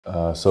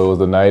So it was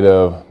the night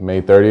of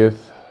May 30th,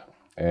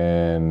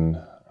 and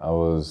I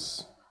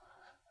was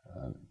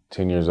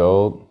 10 years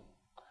old.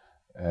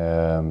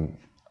 I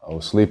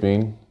was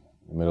sleeping in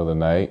the middle of the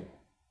night.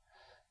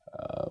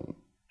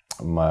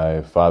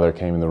 My father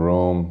came in the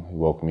room, he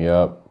woke me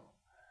up,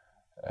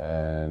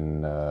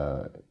 and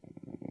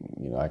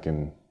I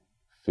can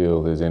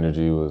feel his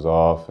energy was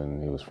off,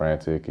 and he was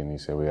frantic, and he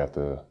said, we got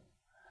to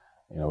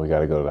go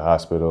to the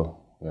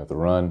hospital, we have to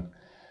run.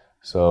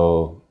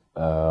 So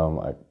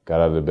I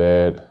got out of the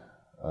bed,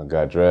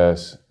 got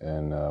dressed,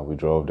 and we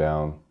drove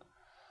down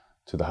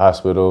to the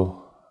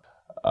hospital.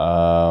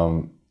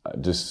 I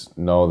just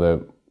know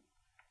that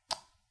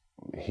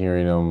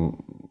hearing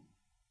him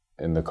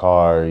in the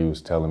car, he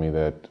was telling me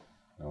that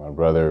my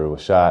brother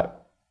was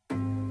shot.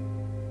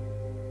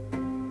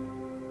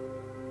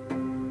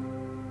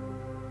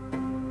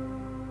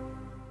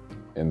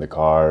 In the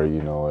car, me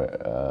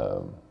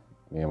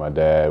and my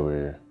dad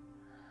were,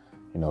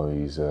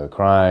 he's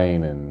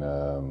crying, and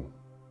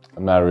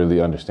I'm not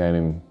really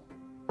understanding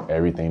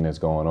everything that's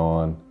going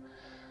on.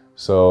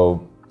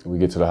 So we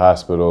get to the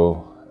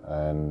hospital,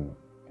 and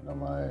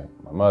my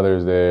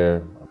mother's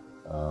there,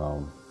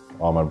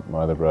 all my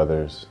other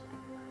brothers,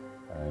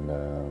 and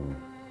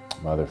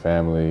my other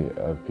family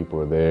people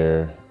were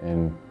there,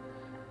 and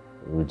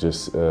we're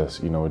just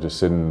we're just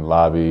sitting in the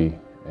lobby,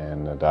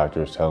 and the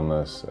doctor's telling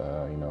us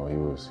he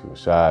was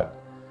shot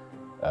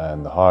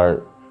in the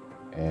heart,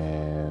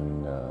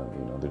 and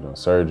they're doing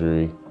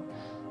surgery,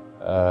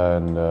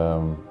 and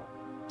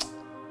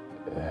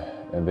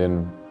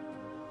then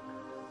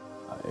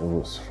it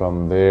was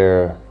from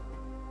there.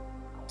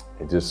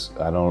 I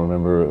don't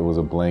remember, it was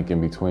a blank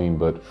in between,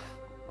 but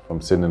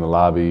from sitting in the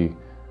lobby,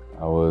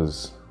 I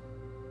was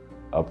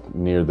up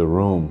near the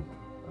room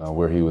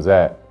where he was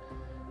at.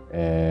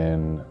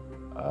 And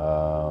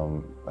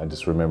I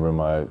just remember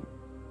my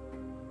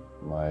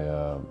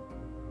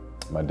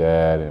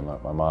dad and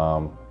my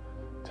mom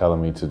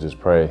telling me to just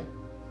pray.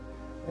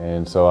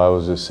 And so I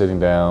was just sitting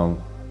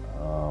down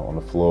on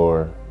the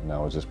floor, and I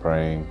was just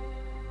praying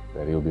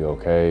that he'll be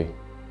okay.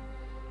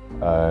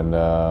 And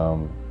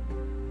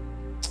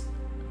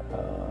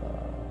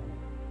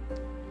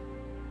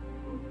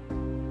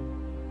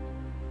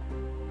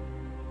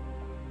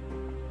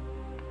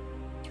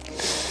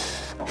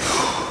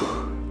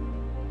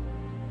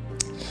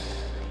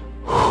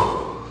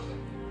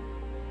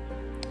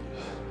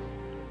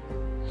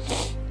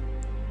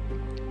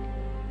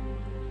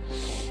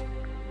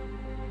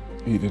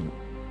he didn't.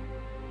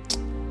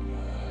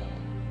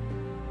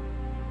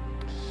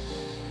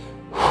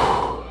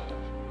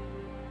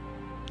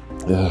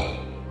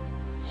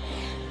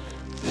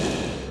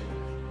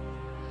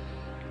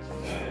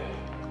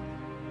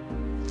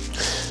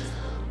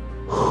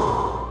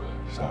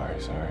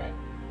 Sorry.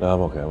 No,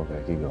 I'm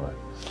okay, keep going.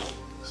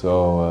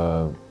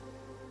 So,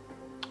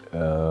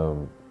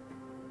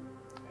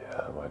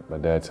 my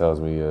dad tells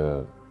me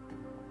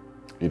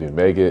he didn't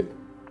make it.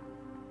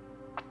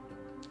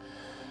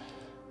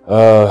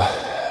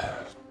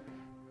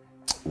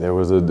 There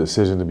was a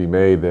decision to be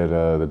made that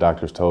the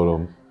doctors told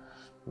him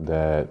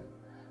that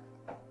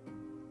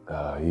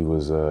he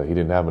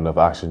didn't have enough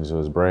oxygen to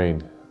his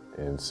brain,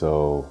 and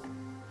so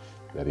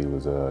that he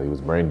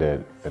was brain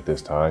dead at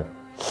this time.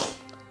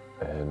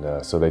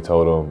 And so they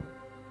told him,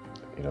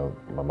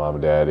 my mom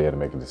and dad, they had to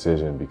make a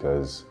decision,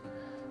 because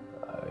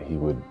he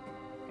would,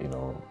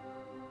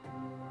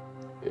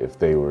 if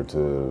they were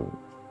to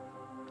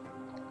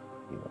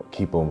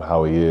keep him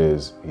how he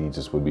is, he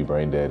just would be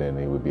brain dead, and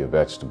he would be a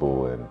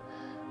vegetable, and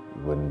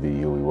he wouldn't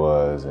be who he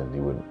was, and he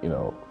wouldn't,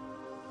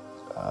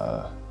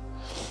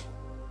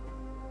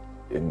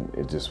 and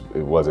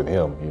it wasn't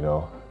him,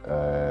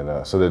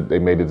 and so that they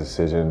made the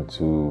decision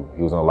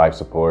he was on life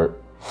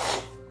support,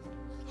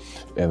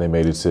 and they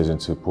made a decision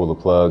to pull the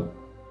plug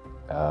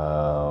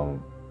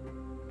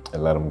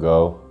and let him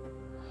go.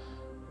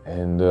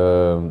 And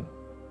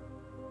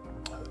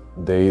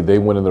they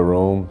went in the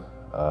room.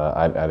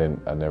 I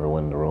never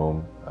went in the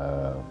room.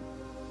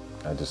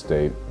 I just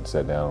stayed and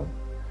sat down.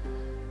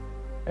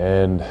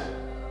 And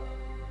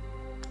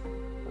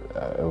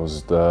it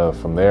was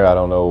from there, I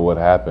don't know what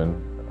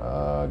happened.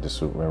 I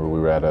just remember we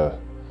were at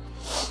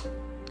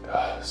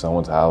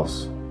someone's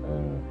house,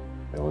 and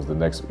it was the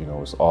next, it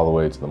was all the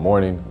way to the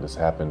morning. This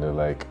happened at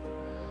like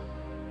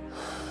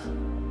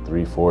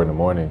 3, 4 in the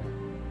morning.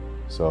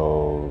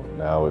 So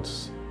now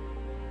it's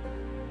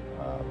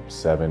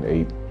 7,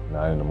 8,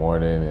 9 in the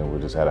morning, and we're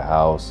just at a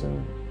house,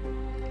 and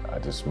I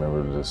just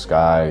remember the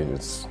sky,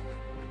 it's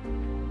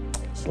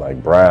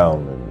like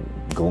brown and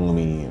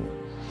gloomy,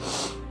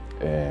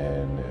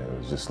 and it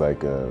was just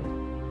like it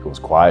was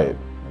quiet.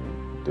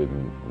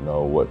 Didn't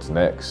know what's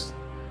next.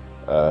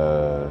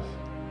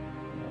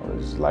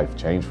 Life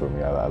changed for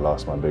me. I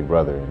lost my big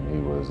brother, and he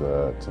was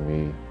to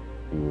me,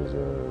 he was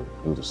a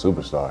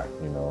superstar.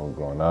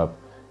 Growing up,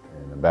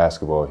 and in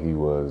basketball, he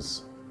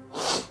was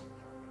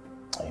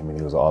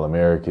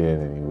All-American,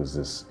 and he was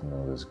this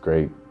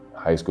great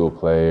high school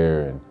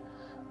player, and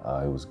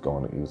he was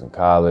in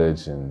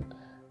college, and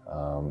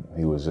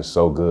He was just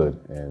so good,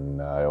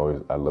 and I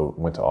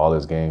went to all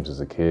his games as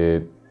a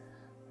kid.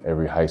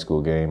 Every high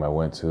school game I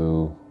went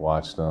to,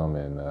 watched them,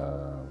 and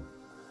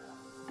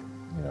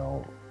you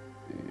know,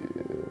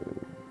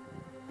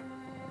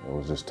 it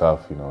was just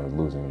tough, you know,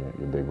 losing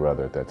your big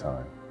brother at that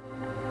time.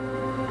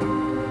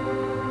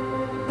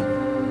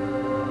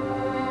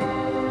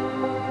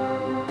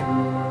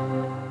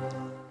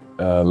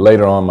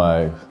 Later on,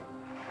 my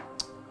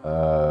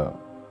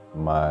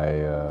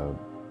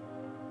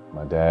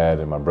dad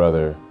and my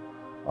brother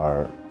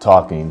are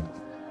talking,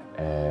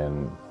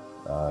 and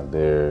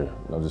they're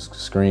just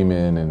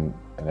screaming and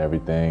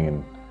everything,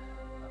 and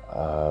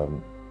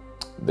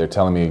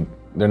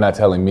they're not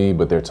telling me,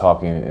 but they're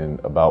talking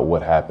about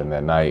what happened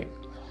that night.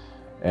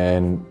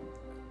 And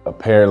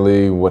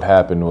apparently what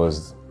happened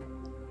was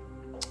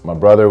my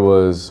brother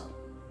was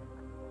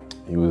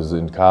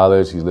in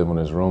college, he's living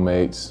with his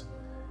roommates,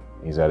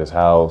 he's at his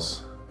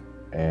house,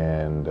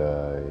 and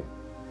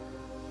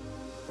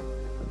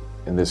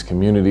in this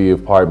community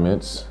of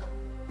apartments,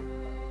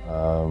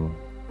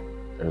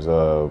 there's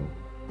a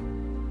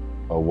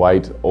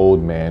white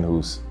old man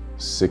who's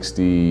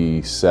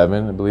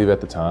 67, I believe,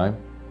 at the time,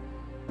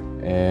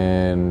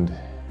 and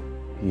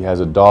he has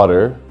a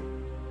daughter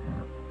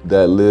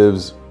that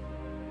lives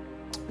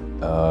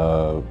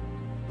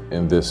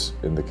in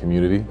the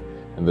community,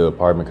 in the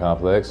apartment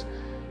complex,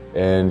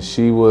 and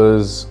she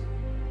was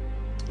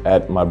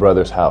at my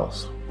brother's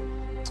house,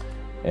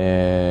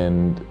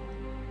 and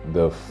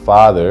the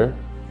father,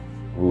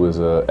 who is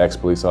an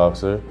ex-police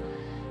officer,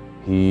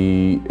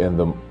 him and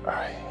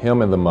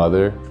the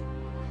mother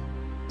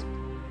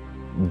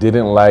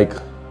didn't like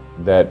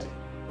that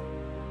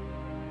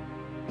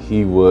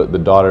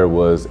the daughter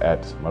was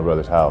at my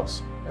brother's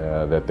house,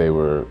 that they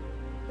were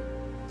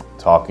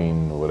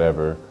talking or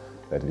whatever,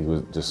 that he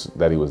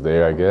was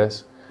there, I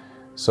guess.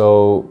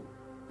 So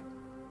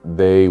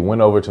they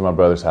went over to my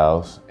brother's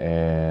house,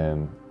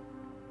 and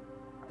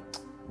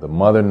the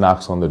mother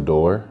knocks on the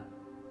door,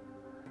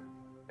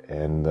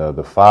 and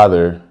the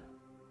father,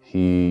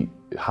 he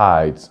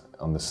hides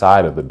on the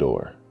side of the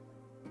door.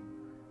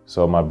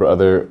 So my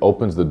brother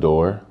opens the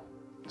door,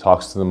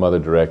 talks to the mother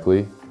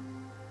directly.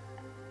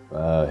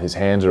 His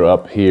hands are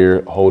up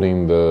here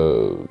holding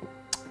the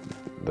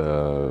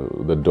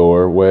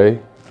doorway,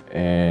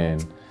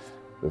 and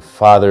the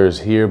father is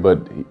here,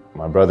 but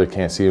my brother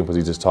can't see him because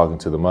he's just talking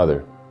to the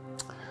mother.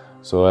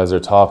 So as they're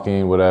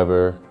talking,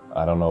 whatever,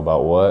 I don't know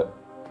about what,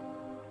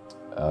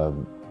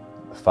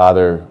 the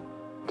father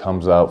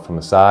comes out from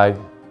the side,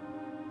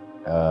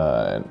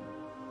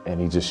 and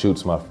he just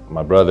shoots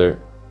my brother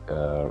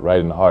right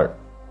in the heart.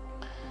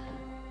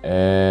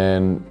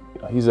 And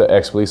he's an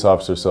ex-police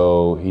officer,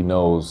 so he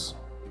knows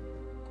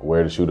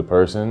where to shoot a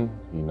person.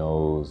 He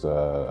knows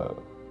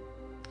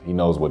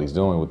what he's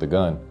doing with the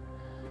gun.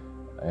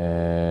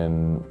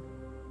 And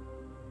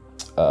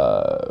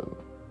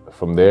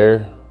from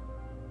there,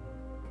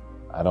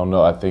 I don't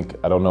know. I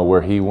don't know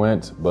where he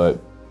went,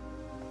 but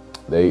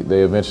they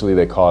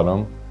eventually caught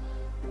him.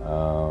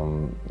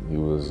 He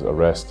was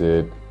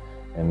arrested,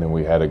 and then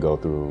we had to go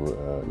through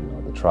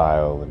the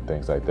trial and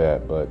things like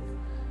that. But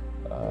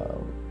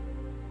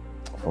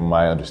from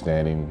my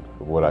understanding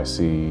of what I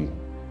see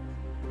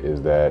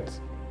is that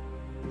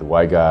the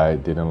white guy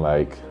didn't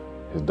like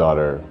his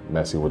daughter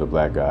messing with a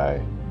black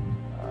guy.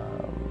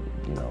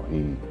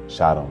 He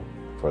shot him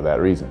for that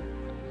reason.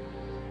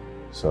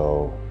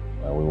 So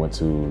we went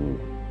to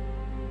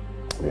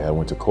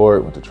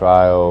court, went to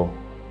trial,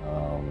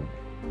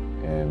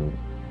 and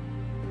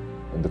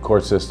in the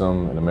court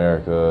system in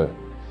America,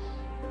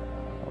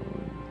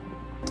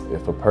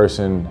 if a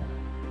person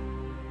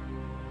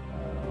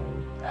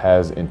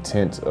has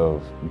intent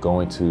of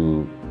going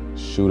to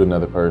shoot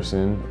another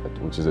person,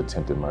 which is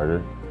attempted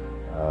murder,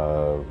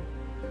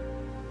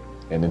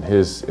 and in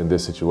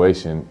this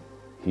situation,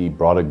 he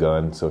brought a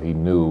gun, so he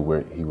knew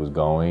where he was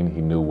going,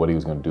 he knew what he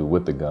was going to do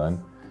with the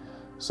gun.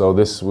 So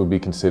this would be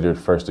considered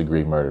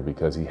first-degree murder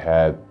because he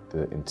had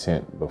the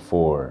intent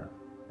before,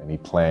 and he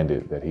planned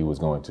it, that he was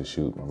going to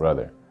shoot my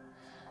brother.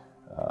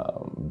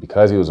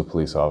 Because he was a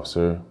police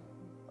officer,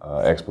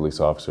 ex-police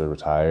officer,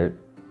 retired,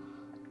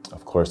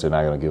 of course they're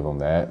not going to give him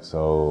that.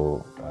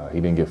 So he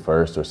didn't get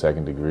first or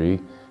second degree.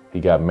 He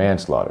got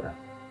manslaughter.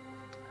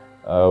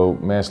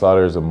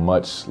 Manslaughter is a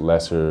much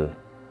lesser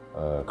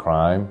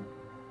crime.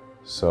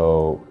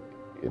 So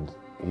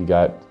he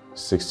got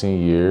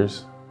 16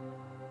 years.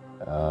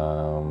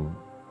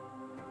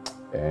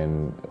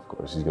 And of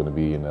course he's going to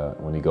be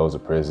when he goes to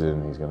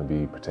prison, he's going to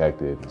be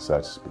protected and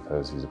such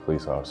because he's a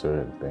police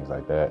officer and things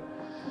like that.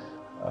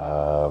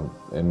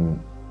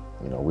 And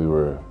we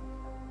were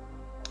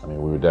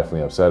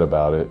definitely upset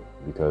about it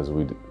because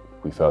we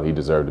felt he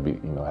deserved to be,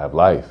 have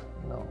life,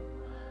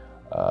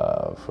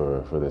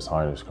 for this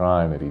heinous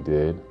crime that he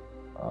did.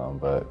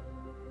 But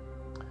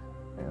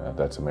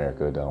that's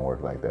America, it doesn't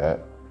work like that.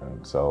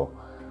 And so,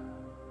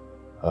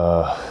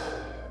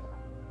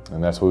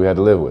 and that's what we had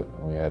to live with.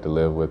 We had to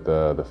live with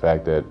the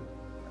fact that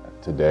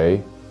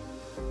today,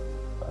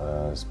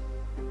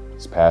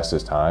 it's past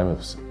his time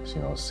of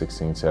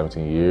 16,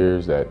 17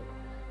 years that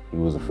he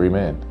was a free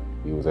man.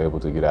 He was able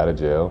to get out of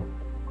jail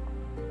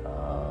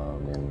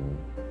and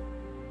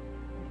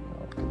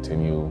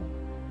continue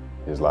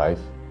his life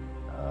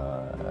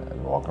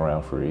and walk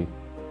around free.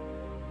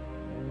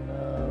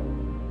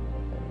 And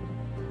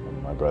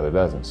my brother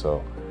doesn't.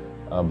 So,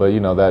 but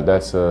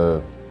that's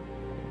the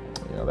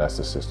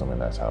system, and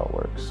that's how it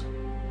works.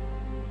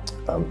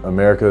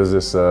 America is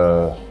this.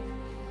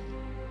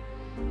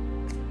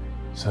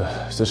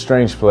 It's a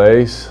strange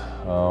place.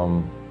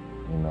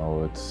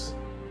 It's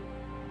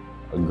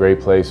a great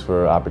place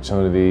for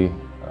opportunity.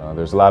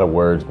 There's a lot of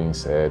words being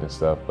said and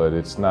stuff, but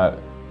it's not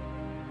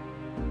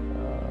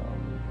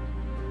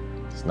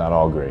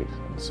all great.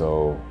 And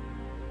so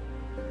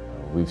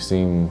we've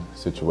seen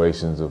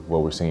situations of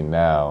what we're seeing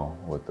now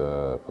with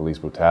the police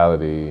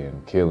brutality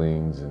and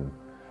killings and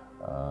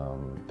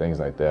things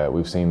like that.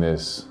 We've seen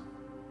this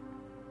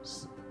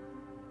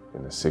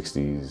in the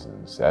 60s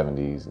and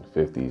 70s and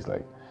 50s,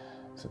 like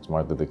since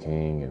Martin Luther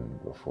King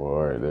and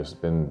before. There's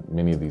been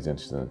many of these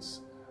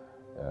incidents.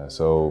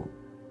 So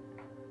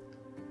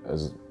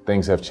as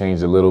things have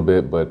changed a little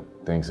bit, but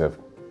things have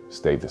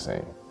stayed the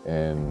same.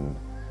 And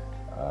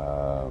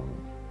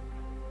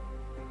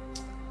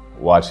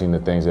watching the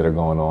things that are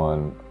going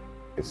on,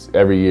 it's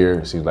every year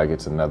it seems like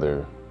it's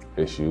another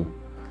issue.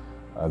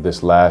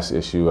 This last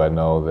issue, I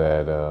know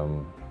that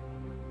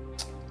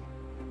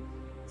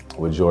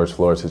with Джордж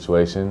Флόиντ's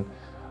situation,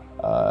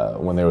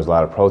 when there was a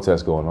lot of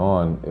protests going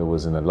on, it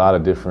was in a lot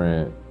of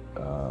different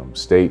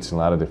states and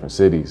a lot of different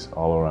cities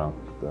all around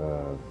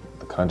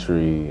the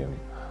country and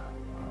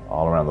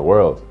all around the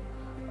world.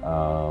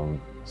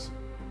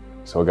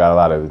 So it got a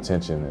lot of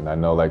attention. And I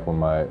know, like,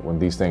 when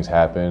these things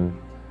happen,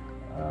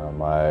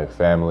 my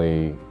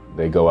family,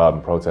 they go out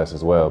and protest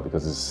as well,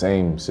 because it's the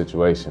same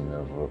situation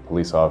of a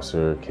police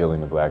officer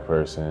killing a black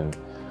person,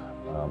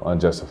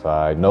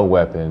 unjustified, no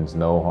weapons,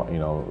 no,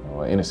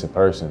 an innocent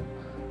person.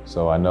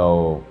 So I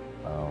know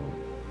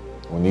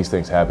when these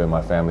things happen,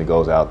 my family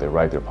goes out, they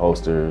write their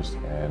posters,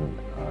 and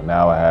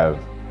now I have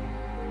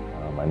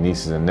my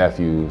nieces and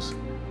nephews,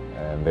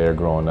 and they're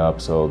growing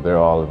up, so they're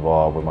all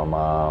involved with my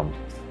mom,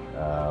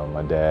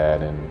 my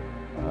dad, and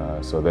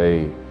so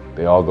they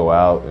all go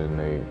out, and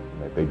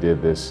they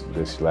did this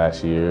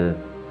last year,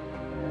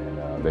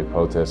 and they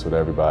protest with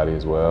everybody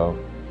as well.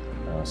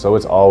 So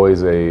it's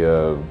always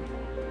a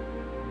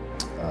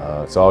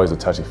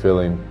touchy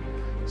feeling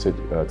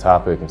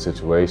topic and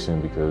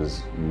situation,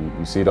 because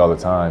you see it all the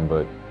time,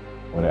 but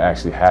when it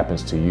actually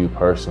happens to you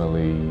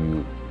personally,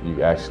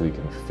 you actually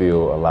can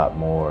feel a lot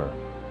more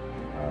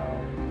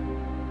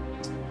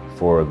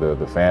for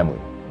the family,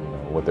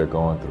 what they're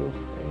going through,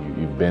 and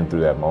you've been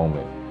through that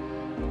moment.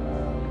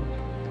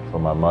 For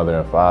my mother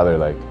and father,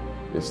 like,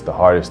 it's the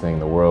hardest thing in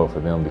the world for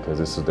them, because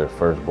this is their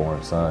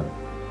firstborn son,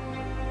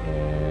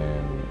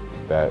 and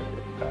that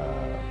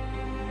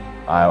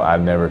I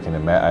never can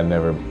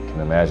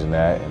imagine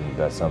that, and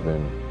that's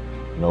something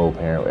no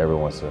parent ever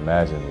wants to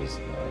imagine, is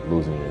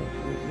losing your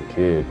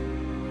kid.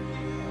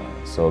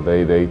 So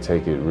they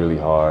take it really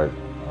hard.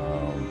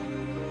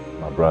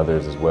 My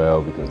brothers as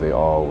well, because they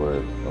all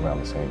were around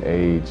the same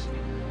age.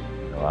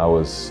 I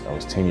was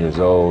 10 years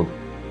old,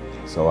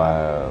 so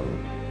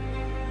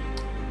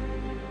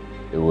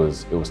it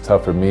was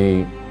tough for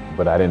me,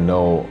 but I didn't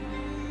know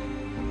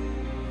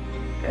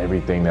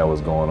everything that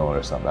was going on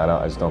or something.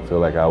 I just don't feel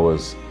like I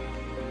was.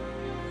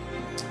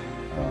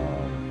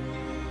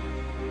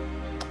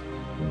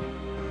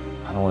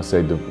 I don't want to say,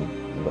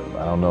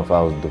 I don't know if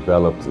I was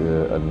developed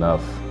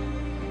enough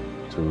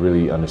to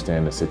really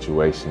understand the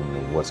situation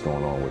and what's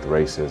going on with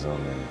racism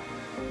and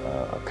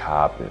a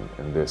cop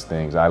and these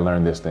things. I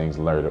learned these things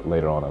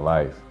later on in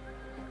life.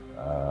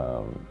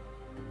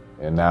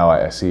 And now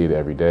I see it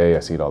every day, I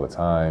see it all the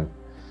time.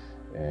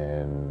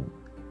 And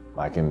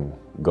I can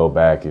go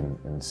back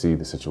and see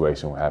the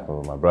situation, what happened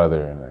with my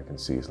brother, and I can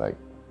see it's like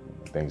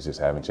things just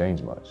haven't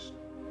changed much.